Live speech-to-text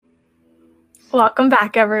Welcome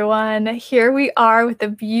back, everyone. Here we are with the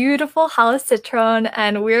beautiful Hollis Citron,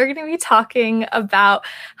 and we're going to be talking about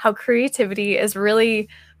how creativity is really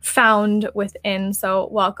found within. So,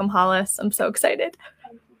 welcome, Hollis. I'm so excited.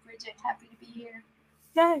 Thank you, Bridget. Happy to be here.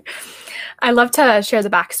 Yay. I love to share the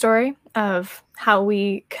backstory of how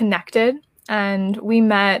we connected, and we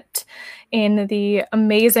met in the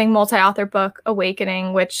amazing multi-author book,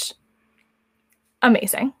 Awakening, which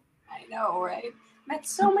amazing. I know, right? Met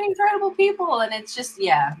so many incredible people, and it's just,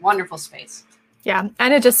 wonderful space. Yeah.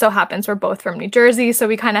 And it just so happens we're both from New Jersey. So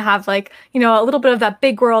we kind of have like, a little bit of that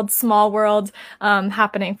big world, small world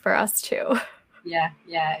happening for us too. Yeah,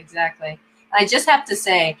 exactly. I just have to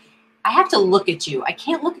say, I have to look at you. I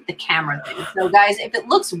can't look at the camera thing. So guys, if it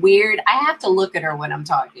looks weird, I have to look at her when I'm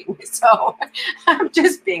talking. So I'm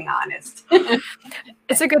just being honest.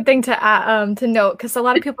 It's a good thing to note because a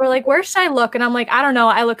lot of people are like, where should I look? And I'm like, I don't know.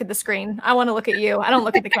 I look at the screen. I want to look at you. I don't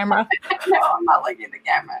look at the camera. No, I'm not looking at the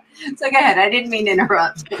camera. So go ahead. I didn't mean to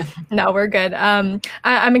interrupt. No, we're good.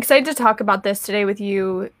 I'm excited to talk about this today with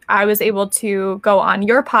you. I was able to go on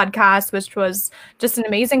your podcast, which was just an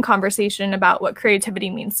amazing conversation about what creativity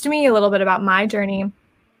means to me, a little bit about my journey.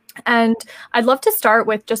 And I'd love to start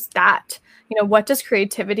with just that. What does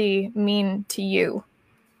creativity mean to you?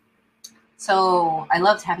 So I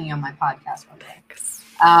loved having you on my podcast one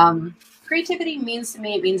day. Creativity means to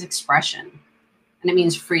me, it means expression, and it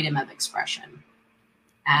means freedom of expression.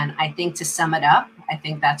 And I think to sum it up, I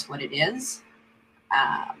think that's what it is.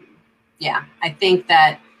 I think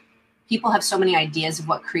that people have so many ideas of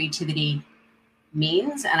what creativity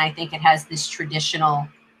means. And I think it has this traditional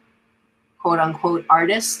quote unquote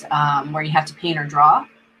artist where you have to paint or draw.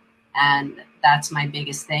 And that's my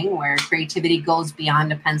biggest thing, where creativity goes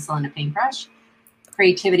beyond a pencil and a paintbrush.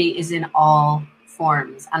 Creativity is in all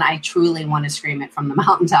forms. And I truly want to scream it from the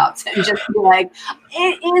mountaintops and just be like,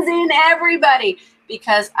 it is in everybody.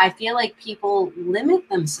 Because I feel like people limit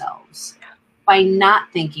themselves by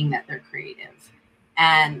not thinking that they're creative.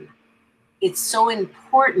 And it's so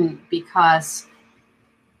important because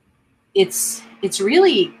it's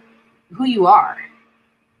really who you are.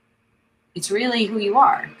 It's really who you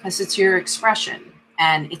are because it's your expression,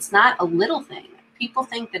 and it's not a little thing. People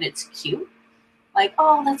think that it's cute, like,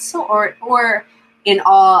 oh, that's so, or in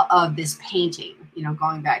awe of this painting,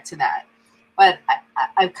 going back to that. But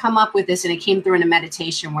I've come up with this, and it came through in a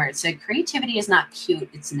meditation where it said, creativity is not cute,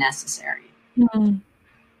 it's necessary. Mm-hmm.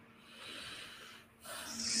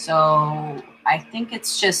 So I think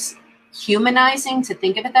it's just humanizing to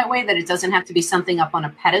think of it that way, that it doesn't have to be something up on a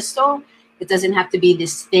pedestal. It doesn't have to be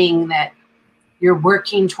this thing that you're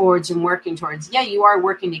working towards. Yeah, you are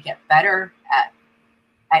working to get better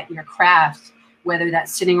at your craft, whether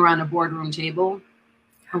that's sitting around a boardroom table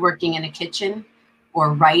or working in a kitchen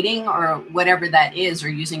or writing or whatever that is, or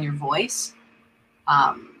using your voice.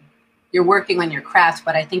 You're working on your craft,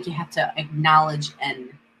 but I think you have to acknowledge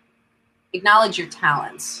your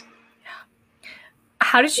talents.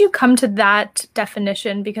 How did you come to that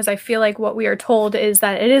definition? Because I feel like what we are told is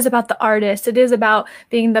that it is about the artist. It is about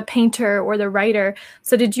being the painter or the writer.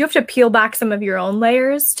 So did you have to peel back some of your own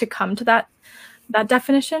layers to come to that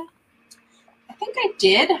definition? I think I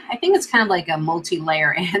did. I think it's kind of like a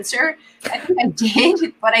multi-layer answer. I think I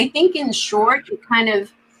did, but I think in short, it kind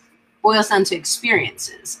of boils down to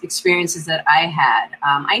experiences that I had.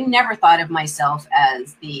 I never thought of myself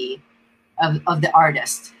as of the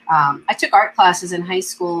artist. I took art classes in high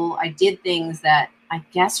school. I did things that I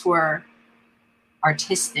guess were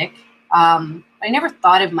artistic. I never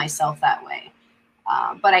thought of myself that way.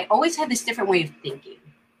 But I always had this different way of thinking.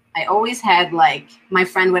 I always had, like, my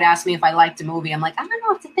friend would ask me if I liked a movie. I'm like, I don't know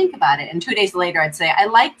what to think about it. And 2 days later, I'd say, I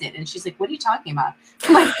liked it. And she's like, what are you talking about?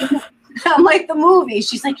 I'm like, the movie.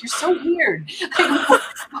 She's like, you're so weird. Like,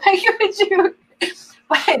 why would you?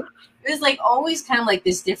 But it was like always kind of like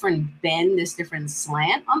this different bend, this different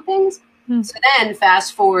slant on things. So then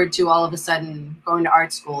fast forward to all of a sudden going to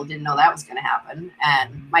art school, didn't know that was going to happen.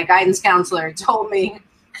 And my guidance counselor told me,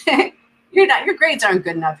 your grades aren't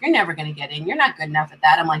good enough. You're never going to get in. You're not good enough at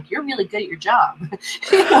that. I'm like, you're really good at your job.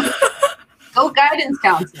 Go guidance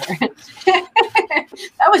counselor.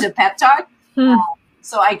 That was a pep talk.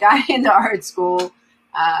 So I got into art school,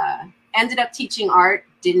 ended up teaching art.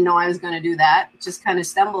 Didn't know I was going to do that. Just kind of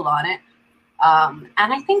stumbled on it. And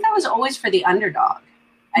I think I was always for the underdog.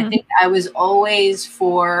 I think I was always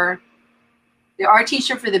for the art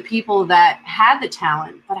teacher for the people that had the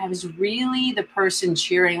talent, but I was really the person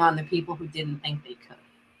cheering on the people who didn't think they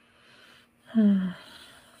could.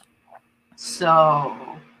 So,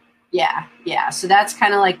 yeah. So that's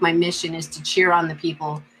kind of like my mission, is to cheer on the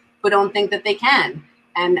people who don't think that they can.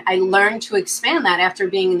 And I learned to expand that after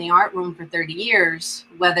being in the art room for 30 years,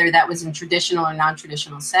 whether that was in traditional or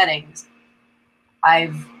non-traditional settings.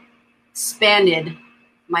 I've expanded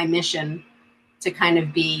my mission to kind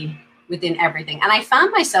of be within everything. And I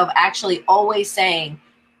found myself actually always saying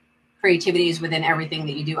creativity is within everything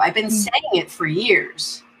that you do. I've been saying it for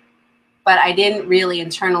years, but I didn't really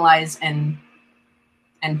internalize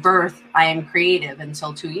and birth I am creative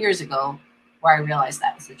until 2 years ago, where I realized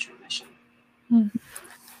that was the true mission.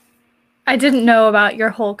 I didn't know about your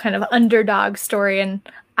whole kind of underdog story, and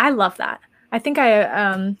I love that. I think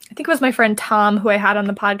it was my friend Tom who I had on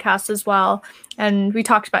the podcast as well, and we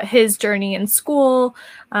talked about his journey in school,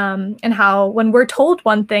 and how when we're told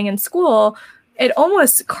one thing in school, it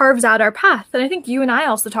almost carves out our path. And I think you and I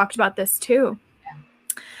also talked about this too.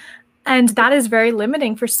 Yeah. And that is very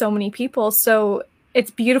limiting for so many people. So it's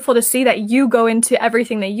beautiful to see that you go into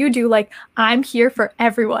everything that you do like, I'm here for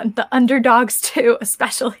everyone, the underdogs too,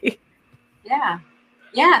 especially. Yeah.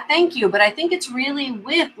 Yeah, thank you. But I think it's really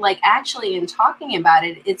with, like, actually in talking about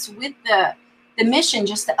it, it's with the mission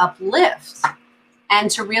just to uplift and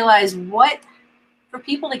to realize what, for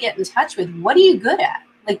people to get in touch with, what are you good at?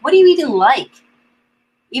 Like, what do you even like?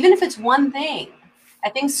 Even if it's one thing. I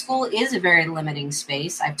think school is a very limiting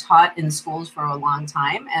space. I've taught in schools for a long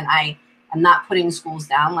time, and I'm not putting schools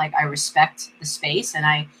down. Like, I respect the space,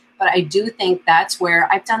 but I do think that's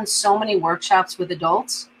where I've done so many workshops with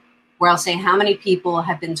adults where I'll say, how many people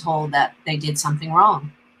have been told that they did something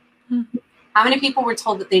wrong? Mm-hmm. How many people were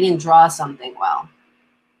told that they didn't draw something well?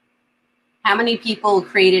 How many people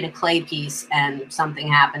created a clay piece and something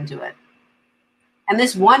happened to it? And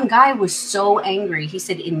this one guy was so angry. He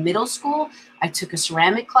said, in middle school, I took a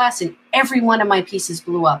ceramic class and every one of my pieces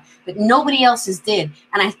blew up, but nobody else's did.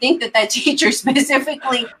 And I think that teacher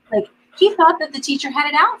specifically, like, he thought that the teacher had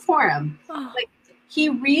it out for him. Oh. Like, he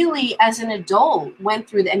really, as an adult, went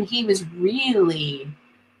through and he was really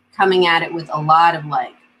coming at it with a lot of,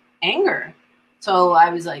 like, anger. So I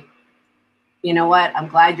was like, you know what? I'm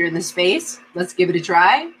glad you're in the space. Let's give it a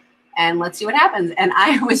try and let's see what happens. And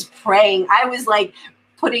I was praying. I was like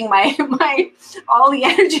putting my all the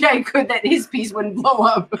energy I could that his piece wouldn't blow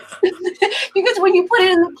up. Because when you put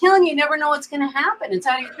it in the kiln, you never know what's going to happen. It's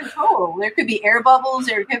out of your control. There could be air bubbles.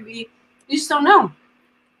 There could be, you just don't know.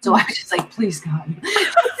 So I was just like, please, God,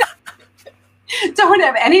 don't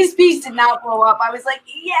have, and his piece did not blow up. I was like,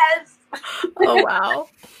 yes. Oh, wow.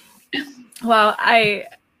 Well,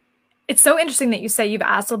 it's so interesting that you say you've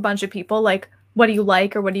asked a bunch of people, like, what do you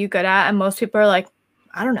like or what are you good at? And most people are like,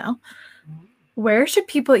 I don't know. Where should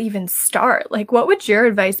people even start? Like, what would your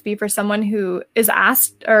advice be for someone who is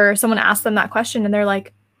asked, or someone asked them that question and they're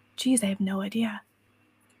like, geez, I have no idea.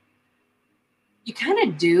 You kind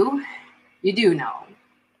of do. You do know.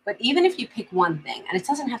 But even if you pick one thing, and it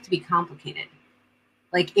doesn't have to be complicated,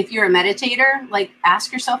 like if you're a meditator, like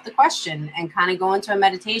ask yourself the question and kind of go into a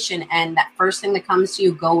meditation, and that first thing that comes to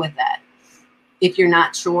you, go with that. If you're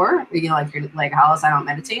not sure, you know, if you're like, Hollis, I don't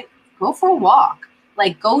meditate, go for a walk.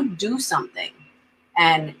 Like, go do something.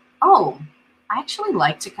 And, I actually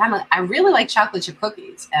like to I really like chocolate chip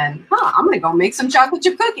cookies. And, I'm going to go make some chocolate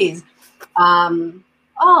chip cookies.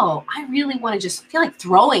 I really want to just feel like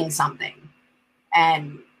throwing something.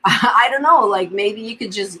 And I don't know, like maybe you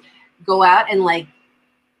could just go out and like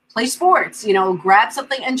play sports, you know, grab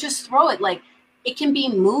something and just throw it. Like, it can be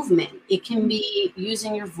movement. It can be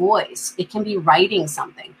using your voice. It can be writing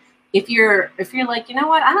something. If you're like, you know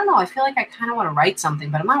what, I don't know, I feel like I kind of want to write something,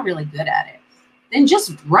 but I'm not really good at it. Then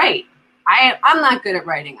just write. I'm not good at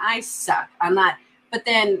writing. I suck. I'm not. But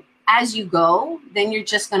then as you go, then you're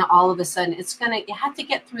just going to all of a sudden, you have to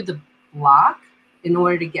get through the block in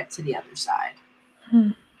order to get to the other side.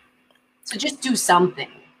 So just do something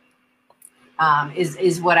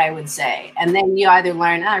is what I would say. And then you either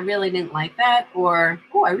learn, I really didn't like that, or,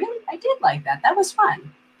 I did like that. That was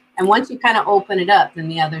fun. And once you kind of open it up, then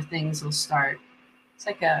the other things will start. It's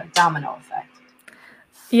like a domino effect.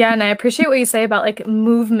 Yeah, and I appreciate what you say about like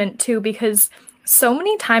movement too, because so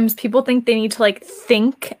many times people think they need to like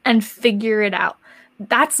think and figure it out.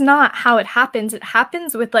 That's not how it happens. It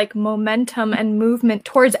happens with like momentum and movement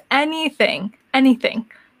towards anything.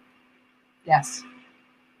 Yes.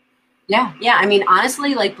 Yeah. I mean,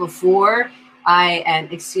 honestly, like before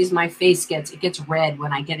excuse my face gets red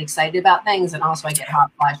when I get excited about things, and also I get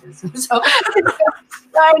hot flashes. So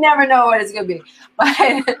I never know what it's gonna be.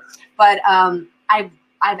 But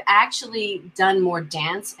I've actually done more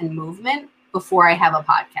dance and movement before I have a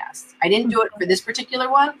podcast. I didn't do it for this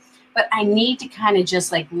particular one, but I need to kind of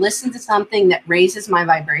just like listen to something that raises my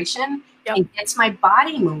vibration and gets my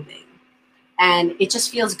body moving. And it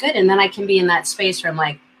just feels good. And then I can be in that space where I'm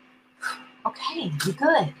like, okay,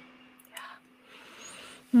 I'm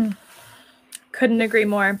good. Couldn't agree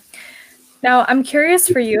more. Now, I'm curious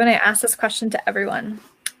for you, and I ask this question to everyone.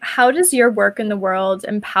 How does your work in the world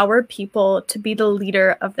empower people to be the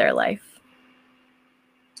leader of their life?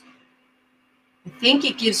 I think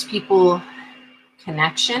it gives people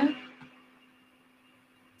connection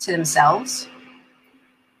to themselves,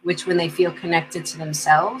 which when they feel connected to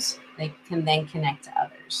themselves, they can then connect to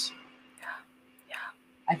others. Yeah.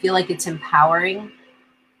 I feel like it's empowering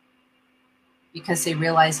because they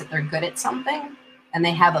realize that they're good at something and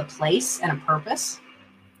they have a place and a purpose.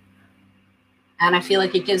 And I feel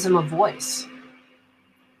like it gives them a voice.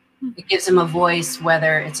 It gives them a voice,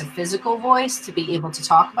 whether it's a physical voice to be able to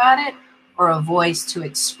talk about it or a voice to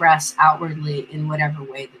express outwardly in whatever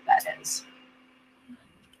way that is.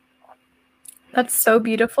 That's so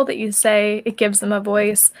beautiful that you say it gives them a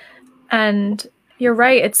voice. And you're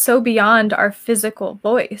right, it's so beyond our physical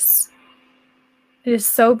voice. It is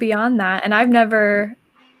so beyond that. And I've never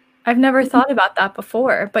thought about that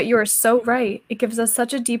before, but you are so right. It gives us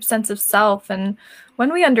such a deep sense of self. And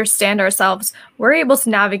when we understand ourselves, we're able to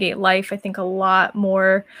navigate life, I think, a lot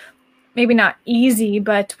more, maybe not easy,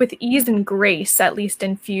 but with ease and grace, at least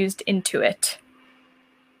infused into it.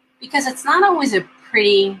 Because it's not always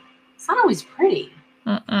pretty.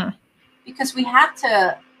 Mm-mm. Because we have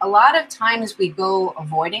to, a lot of times we go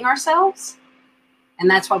avoiding ourselves. And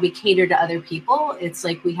that's why we cater to other people. It's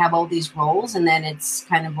like we have all these roles, and then it's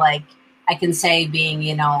kind of like, I can say being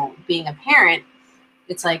a parent,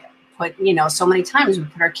 it's like so many times we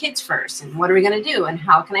put our kids first, and what are we going to do? And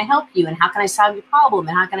how can I help you? And how can I solve your problem?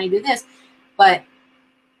 And how can I do this? But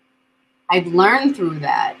I've learned through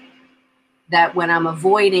that when I'm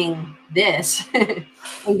avoiding this and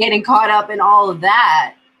getting caught up in all of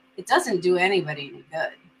that, it doesn't do anybody any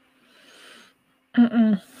good.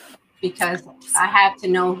 Mm-mm. Because I have to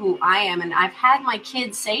know who I am. And I've had my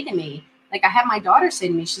kids say to me, like I had my daughter say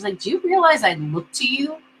to me, she's like, do you realize I look to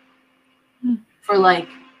you for like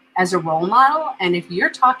as a role model? And if you're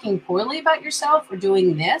talking poorly about yourself or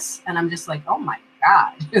doing this, and I'm just like, oh my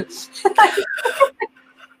God.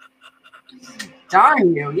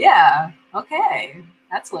 Darn you. Yeah. Okay.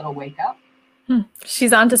 That's a little wake up.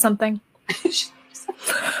 She's onto something. She said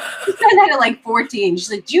that at like 14. She's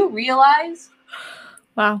like, do you realize?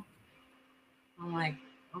 Wow. I'm like,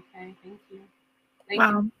 okay, thank you.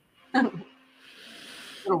 Wow.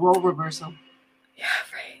 A role reversal. Yeah,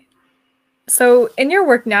 right. So in your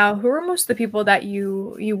work now, who are most of the people that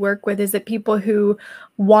you work with? Is it people who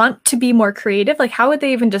want to be more creative? Like, how would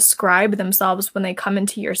they even describe themselves when they come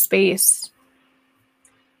into your space?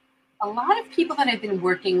 A lot of people that I've been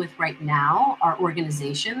working with right now are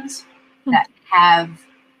organizations that have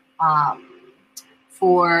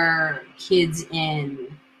for kids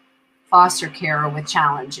in foster care or with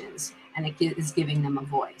challenges, and it is giving them a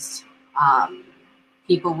voice.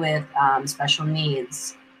 People with special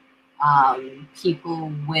needs,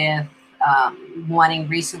 people with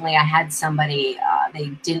recently I had somebody, they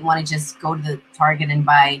didn't want to just go to the Target and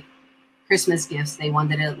buy Christmas gifts. They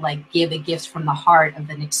wanted to like give a gift from the heart of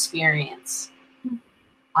an experience.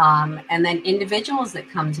 And then individuals that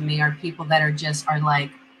come to me are people that are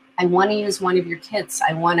like, I want to use one of your kits.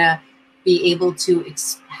 I want to be able to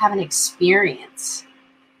have an experience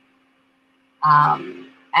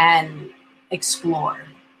and explore.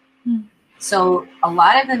 So a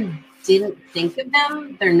lot of them didn't think of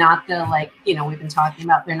them. They're not the, like, we've been talking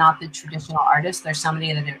about, they're not the traditional artist. They're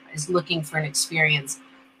somebody that is looking for an experience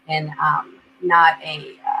in not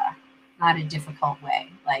a difficult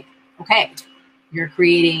way. Like, okay, you're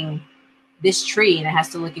creating this tree and it has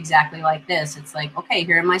to look exactly like this. It's like, okay,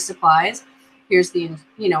 here are my supplies. Here's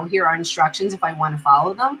here are instructions if I want to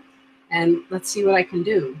follow them, and let's see what I can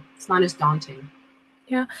do. It's not as daunting.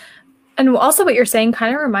 Yeah. And also what you're saying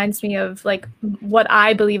kind of reminds me of like what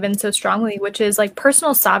I believe in so strongly, which is like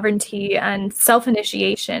personal sovereignty and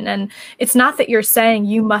self-initiation. And it's not that you're saying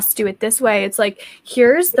you must do it this way. It's like,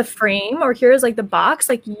 here's the frame, or here's like the box,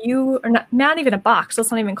 like you are not even a box.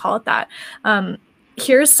 Let's not even call it that.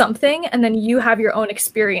 Here's something, and then you have your own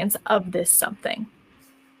experience of this something.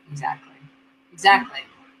 Exactly.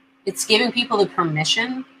 It's giving people the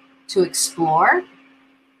permission to explore.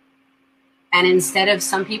 And instead of,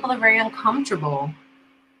 some people are very uncomfortable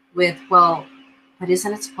with, well, but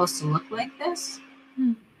isn't it supposed to look like this?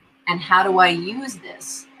 And how do I use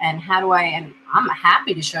this? And I'm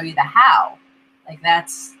happy to show you the how. Like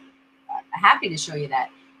that's, happy to show you that.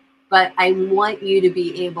 But I want you to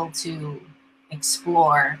be able to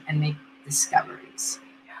explore and make discoveries.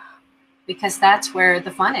 Because that's where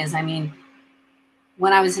the fun is. I mean,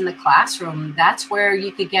 when I was in the classroom, that's where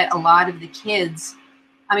you could get a lot of the kids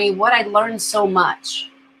I mean, what I learned so much.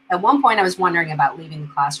 At one point, I was wondering about leaving the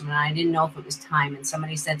classroom, and I didn't know if it was time. And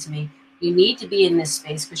somebody said to me, "You need to be in this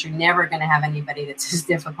space because you're never going to have anybody that's as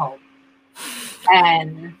difficult."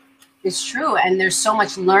 And it's true. And there's so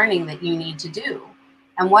much learning that you need to do.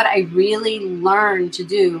 And what I really learned to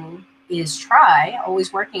do is try,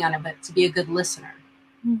 always working on it, but to be a good listener.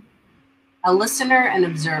 A listener and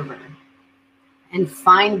observer, and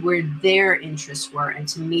find where their interests were and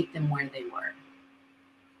to meet them where they were.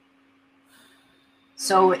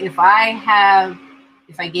 So if I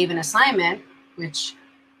gave an assignment, which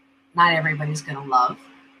not everybody's going to love,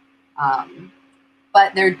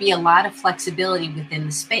 but there'd be a lot of flexibility within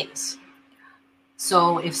the space.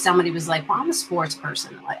 So if somebody was like, well, I'm a sports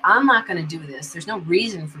person, like, I'm not going to do this. There's no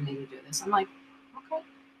reason for me to do this. I'm like, okay,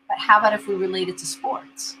 but how about if we relate it to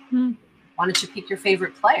sports? Why don't you pick your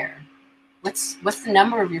favorite player? What's the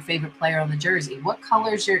number of your favorite player on the jersey? What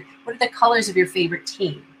are the colors of your favorite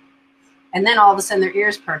team? And then all of a sudden their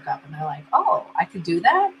ears perk up and they're like, oh, I could do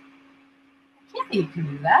that? Yeah, you can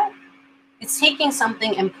do that. It's taking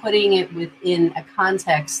something and putting it within a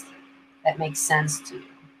context that makes sense to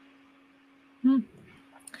you.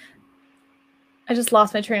 I just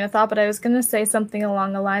lost my train of thought, but I was going to say something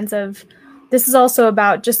along the lines of, this is also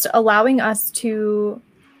about just allowing us to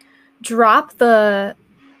drop the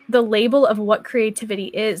label of what creativity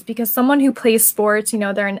is, because someone who plays sports,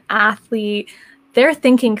 they're an athlete, they're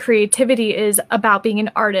thinking creativity is about being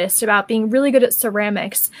an artist, about being really good at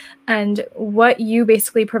ceramics. And what you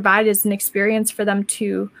basically provide is an experience for them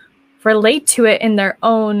to relate to it in their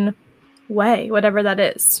own way, whatever that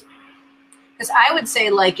is. Because I would say,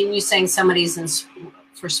 like, in you saying somebody's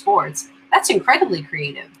for sports, that's incredibly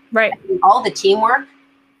creative. Right. I mean, all the teamwork,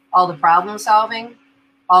 all the problem solving,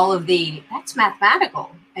 that's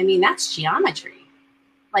mathematical. I mean, that's geometry.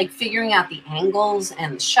 Like figuring out the angles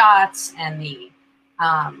and the shots and the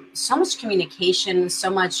so much communication, so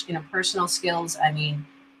much interpersonal skills. I mean,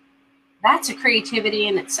 that's a creativity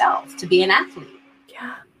in itself, to be an athlete.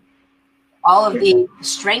 Yeah. All of the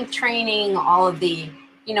strength training, all of the,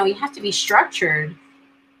 you have to be structured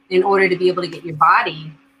in order to be able to get your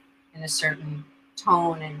body in a certain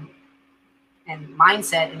tone and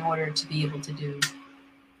mindset in order to be able to do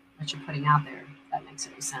what you're putting out there. If that makes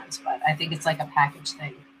any sense. But I think it's like a package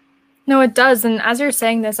thing. No, it does. And as you're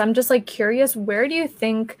saying this, I'm just like curious, where do you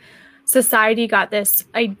think society got this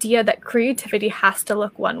idea that creativity has to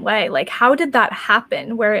look one way? Like, how did that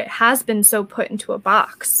happen where it has been so put into a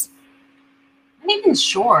box? I'm not even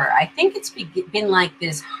sure. I think it's been like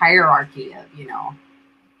this hierarchy of,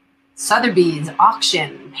 Sotheby's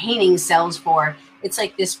auction, painting sells for, it's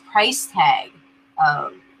like this price tag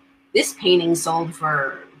of this painting sold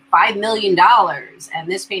for $5 million.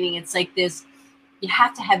 And this painting, it's like this, you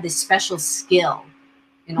have to have this special skill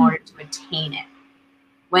in order to attain it.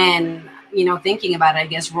 When, thinking about it, I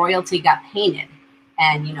guess royalty got painted,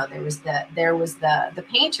 and, there was the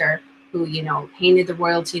painter who, painted the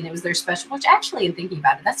royalty, and it was their special, which actually, in thinking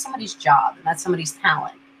about it, that's somebody's job and that's somebody's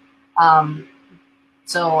talent.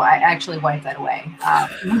 So I actually wiped that away.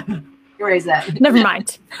 Erase that. Never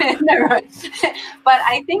mind. Never mind. But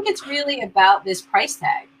I think it's really about this price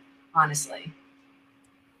tag, honestly.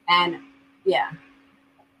 And yeah.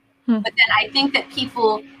 But then I think that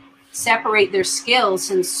people separate their skills,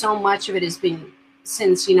 since so much of it has been,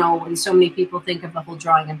 when so many people think of the whole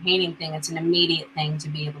drawing and painting thing, it's an immediate thing to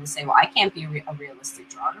be able to say, well, I can't be a realistic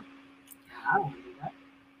drawer. I don't want to do that.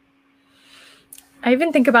 I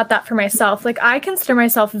even think about that for myself. Like, I consider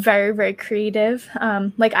myself very, very creative.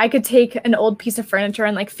 Like, I could take an old piece of furniture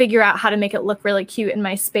and like figure out how to make it look really cute in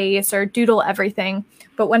my space or doodle everything.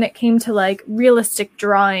 But when it came to like realistic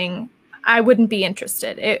drawing, I wouldn't be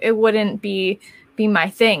interested. It wouldn't be my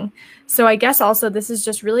thing. So I guess also this is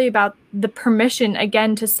just really about the permission,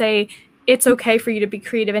 again, to say it's okay for you to be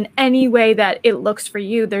creative in any way that it looks for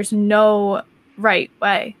you. There's no right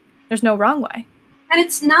way. There's no wrong way. And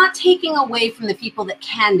it's not taking away from the people that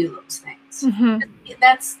can do those things. Mm-hmm.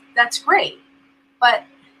 That's great. But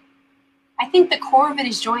I think the core of it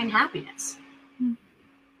is joy and happiness. Mm-hmm.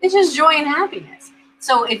 It's just joy and happiness.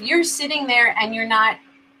 So if you're sitting there and you're not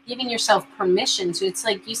giving yourself permission to, it's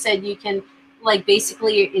like you said, you can like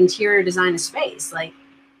basically interior design a space. Like,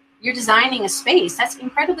 you're designing a space. That's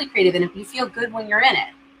incredibly creative. And if you feel good when you're in it,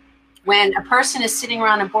 when a person is sitting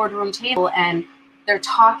around a boardroom table and they're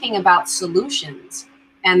talking about solutions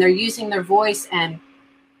and they're using their voice and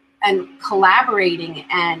collaborating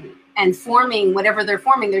and forming whatever they're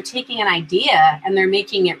forming, they're taking an idea and they're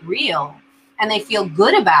making it real, and they feel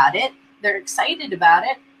good about it. They're excited about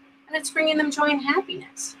it, and it's bringing them joy and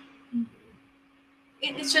happiness.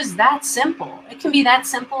 It's just that simple. It can be that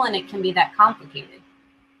simple and it can be that complicated.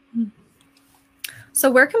 So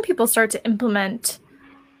where can people start to implement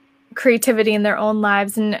creativity in their own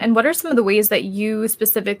lives? And what are some of the ways that you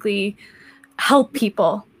specifically help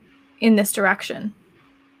people in this direction?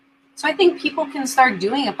 So I think people can start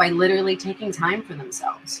doing it by literally taking time for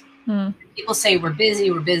themselves. People say we're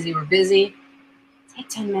busy, we're busy, we're busy. Take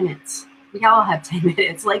 10 minutes. We all have 10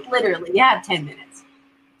 minutes, like literally, you have 10 minutes.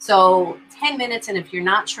 So 10 minutes, and if you're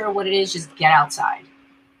not sure what it is, just get outside.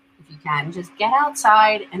 If you can, just get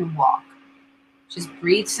outside and walk. Just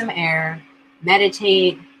breathe some air,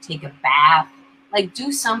 meditate, take a bath, like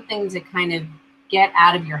do something to kind of get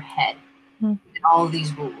out of your head and all of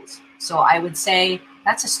these rules. So I would say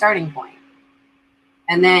that's a starting point.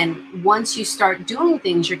 And then once you start doing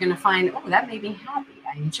things, you're going to find, oh, that made me happy.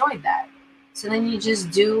 I enjoyed that. So then you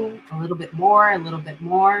just do a little bit more,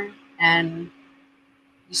 and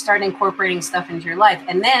you start incorporating stuff into your life.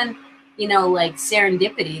 And then, like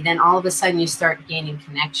serendipity, then all of a sudden you start gaining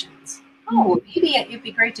connections. Oh, maybe it'd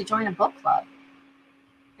be great to join a book club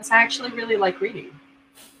because I actually really like reading.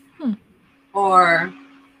 Or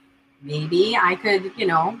maybe I could,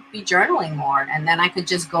 be journaling more, and then I could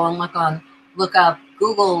just go and look up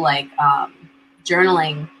Google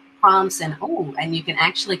journaling prompts, and you can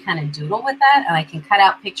actually kind of doodle with that, and I can cut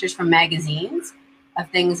out pictures from magazines of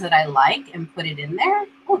things that I like and put it in there.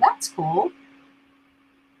 Oh, that's cool.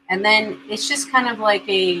 And then it's just kind of like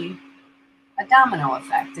a domino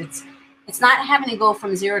effect. It's not having to go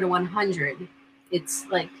from 0 to 100. It's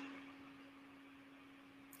like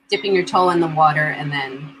dipping your toe in the water and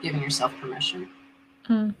then giving yourself permission.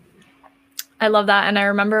 I love that. And I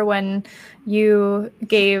remember when you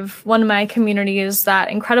gave one of my communities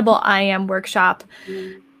that incredible I Am workshop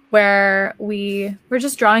where we were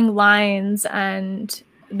just drawing lines. And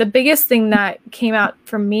the biggest thing that came out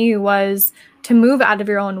for me was to move out of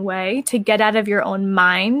your own way, to get out of your own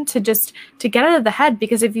mind, to get out of the head.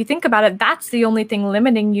 Because if you think about it, that's the only thing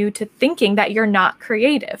limiting you to thinking that you're not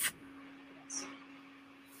creative.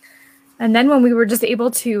 And then when we were just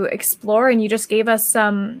able to explore, and you just gave us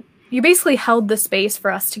you basically held the space for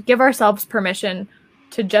us to give ourselves permission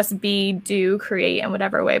to just be, do, create in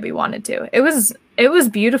whatever way we wanted to. It was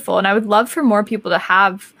beautiful. And I would love for more people to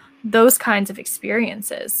have those kinds of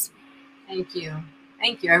experiences. Thank you.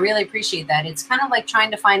 Thank you. I really appreciate that. It's kind of like trying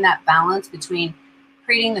to find that balance between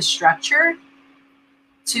creating the structure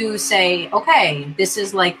to say, okay, this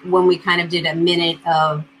is like when we kind of did a minute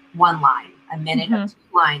of one line, a minute of 2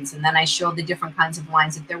 lines. And then I showed the different kinds of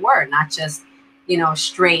lines that there were, not just,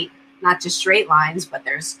 straight lines, but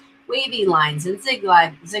there's wavy lines and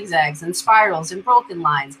zigzags and spirals and broken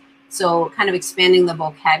lines. So kind of expanding the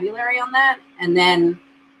vocabulary on that. And then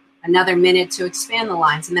another minute to expand the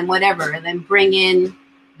lines, and then whatever, and then bring in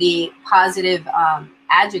the positive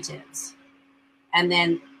adjectives, and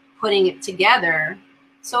then putting it together.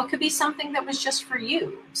 So it could be something that was just for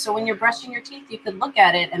you. So when you're brushing your teeth, you could look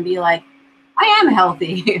at it and be like, I am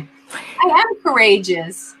healthy. I am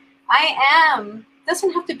courageous.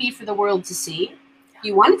 Doesn't have to be for the world to see. If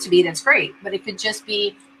you want it to be, that's great. But it could just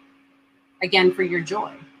be, again, for your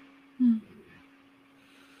joy.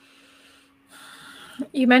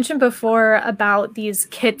 You mentioned before about these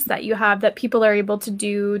kits that you have that people are able to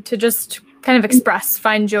do to just kind of express,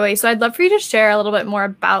 find joy. So I'd love for you to share a little bit more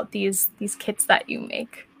about these kits that you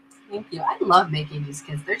make. Thank you. I love making these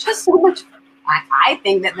kits. They're just so much fun. I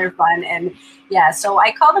think that they're fun. And yeah, so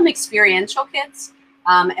I call them experiential kits.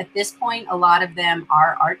 At this point, a lot of them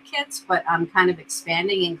are art kits, but I'm kind of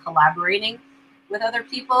expanding and collaborating with other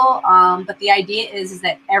people. But the idea is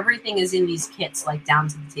that everything is in these kits, like down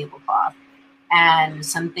to the tablecloth. And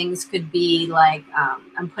some things could be like,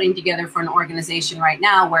 I'm putting together for an organization right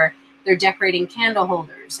now where they're decorating candle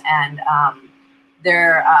holders, and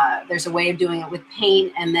there's a way of doing it with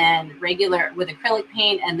paint, and then with acrylic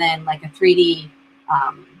paint, and then like a 3D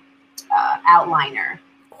outliner.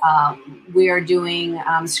 We are doing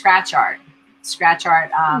scratch art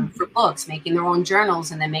for books, making their own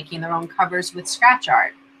journals, and then making their own covers with scratch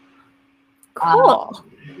art. Cool.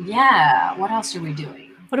 Yeah. What else are we doing?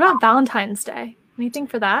 What about Valentine's Day? Anything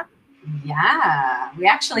for that? Yeah, we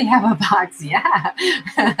actually have a box,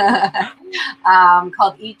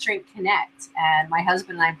 called Eat, Drink, Connect. And my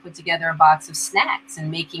husband and I put together a box of snacks and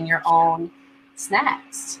making your own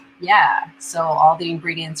snacks. Yeah, so all the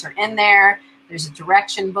ingredients are in there. There's a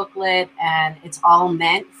direction booklet, and it's all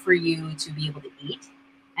meant for you to be able to eat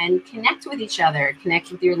and connect with each other,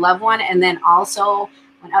 connect with your loved one. And then also,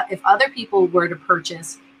 if other people were to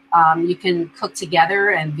purchase, you can cook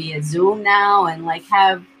together and via Zoom now, and like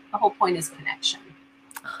the whole point is connection.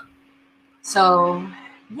 So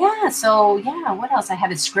yeah, what else? I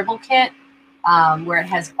have a scribble kit where it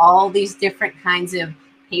has all these different kinds of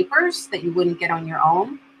papers that you wouldn't get on your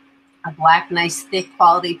own. A black, nice, thick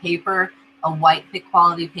quality paper, a white, thick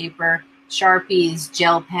quality paper, Sharpies,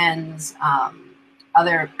 gel pens,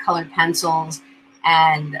 other colored pencils,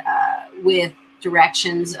 and with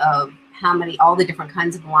directions of all the different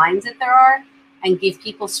kinds of lines that there are, and give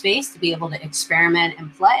people space to be able to experiment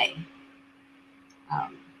and play.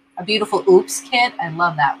 A beautiful oops kit. I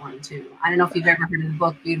love that one too. I don't know if you've ever heard of the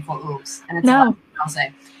book Beautiful Oops. And it's No. I'll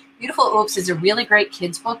say. Beautiful Oops is a really great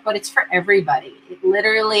kids book, but it's for everybody. It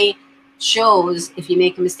literally shows, if you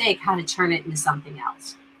make a mistake, how to turn it into something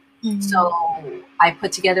else. Mm-hmm. So I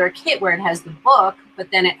put together a kit where it has the book,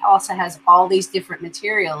 but then it also has all these different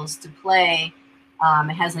materials to play.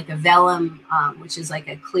 It has like a vellum, which is like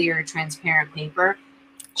a clear, transparent paper,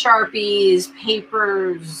 Sharpies,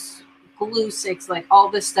 papers, glue sticks, like all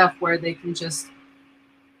this stuff where they can just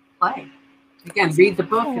play. Again, read the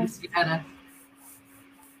book and see how to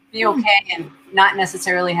be okay and not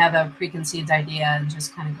necessarily have a preconceived idea and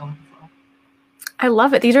just kind of go with the flow. I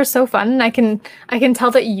love it. These are so fun. And I can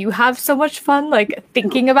tell that you have so much fun, like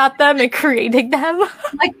thinking about them and creating them.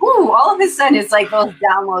 Like, ooh, all of a sudden it's like those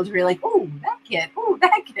downloads where you're like, ooh, that kid, ooh,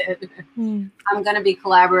 that kid. I'm going to be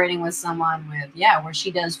collaborating with someone where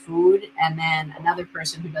she does food and then another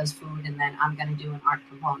person who does food, and then I'm going to do an art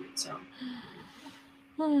component. So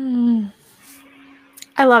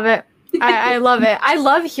I love it. I love it. I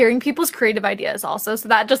love hearing people's creative ideas also. So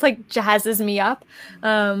that just like jazzes me up.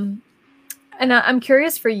 And I'm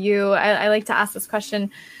curious for you, I like to ask this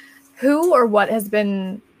question, who or what has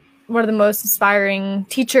been one of the most inspiring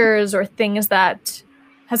teachers or things that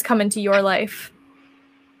has come into your life?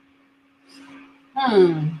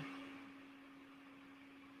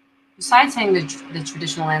 Besides saying the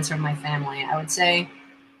traditional answer of my family, I'd say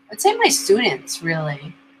my students,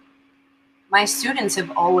 really. My students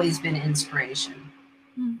have always been inspiration.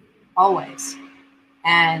 Always.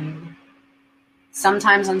 And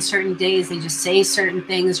sometimes on certain days, they just say certain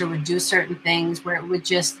things or would do certain things where it would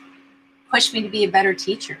just push me to be a better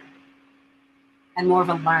teacher and more of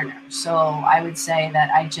a learner. So I would say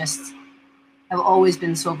that I just have always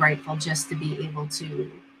been so grateful just to be able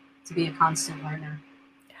to be a constant learner.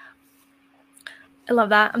 I love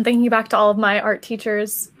that. I'm thinking back to all of my art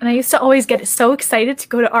teachers, and I used to always get so excited to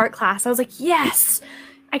go to art class. I was like, yes,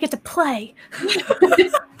 I get to play.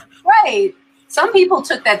 Right. Some people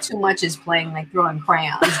took that too much as playing, like throwing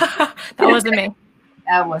crayons. That wasn't me.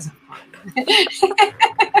 That wasn't fun.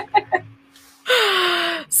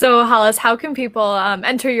 So, Hollis, how can people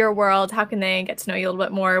enter your world? How can they get to know you a little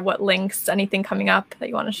bit more? What links, anything coming up that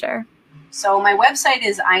you want to share? So my website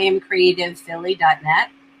is iamcreativephilly.net.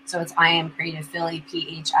 So it's iamcreativephilly,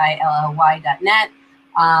 PHILLY.net.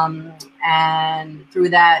 And through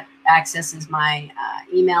that accesses my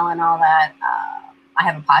email and all that. I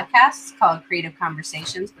have a podcast called Creative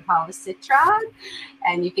Conversations with Hollis Citron,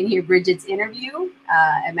 and you can hear Bridget's interview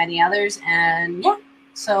and many others. And yeah,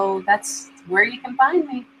 so that's where you can find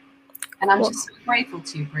me. And I'm just so grateful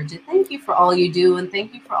to you, Bridget. Thank you for all you do, and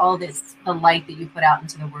thank you for all the light that you put out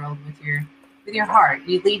into the world with your heart.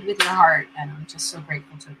 You lead with your heart, and I'm just so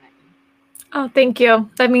grateful to have met you. Oh, thank you.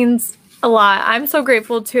 That means a lot. I'm so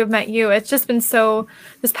grateful to have met you. It's just been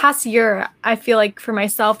this past year, I feel like for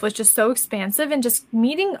myself was just so expansive and just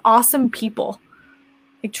meeting awesome people,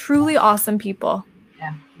 like truly awesome people.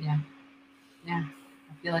 Yeah. I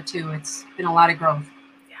feel it too. It's been a lot of growth.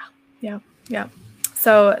 Yeah.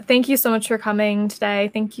 So thank you so much for coming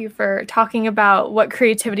today. Thank you for talking about what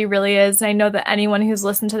creativity really is. And I know that anyone who's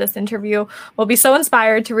listened to this interview will be so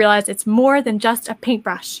inspired to realize it's more than just a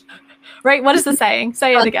paintbrush. Right? What is the saying?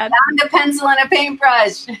 Say it again. Found a pencil and a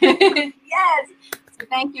paintbrush. Yes. So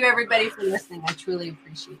thank you, everybody, for listening. I truly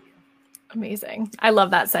appreciate you. Amazing. I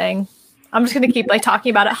love that saying. I'm just going to keep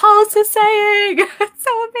talking about it. Hollis is saying. It's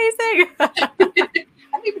so amazing. I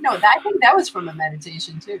don't even know. I think that was from a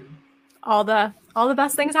meditation too. All the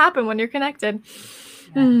best things happen when you're connected.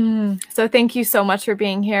 So thank you so much for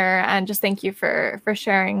being here, and just thank you for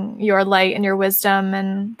sharing your light and your wisdom,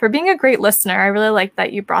 and for being a great listener. I really like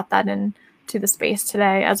that you brought that into the space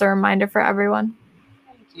today as a reminder for everyone.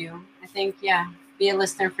 Thank you. I think, be a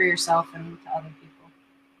listener for yourself and to other people.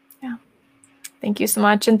 Yeah. Thank you so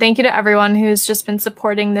much. And thank you to everyone who's just been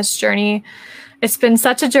supporting this journey. It's been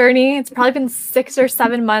such a journey. It's probably been 6 or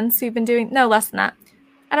 7 months we've been doing, no, less than that.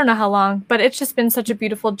 I don't know how long, but it's just been such a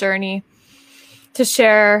beautiful journey to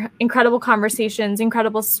share incredible conversations,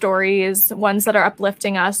 incredible stories, ones that are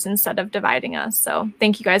uplifting us instead of dividing us. So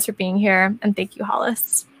thank you guys for being here, and thank you,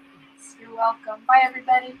 Hollis. Yes, you're welcome. Bye,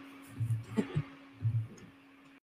 everybody.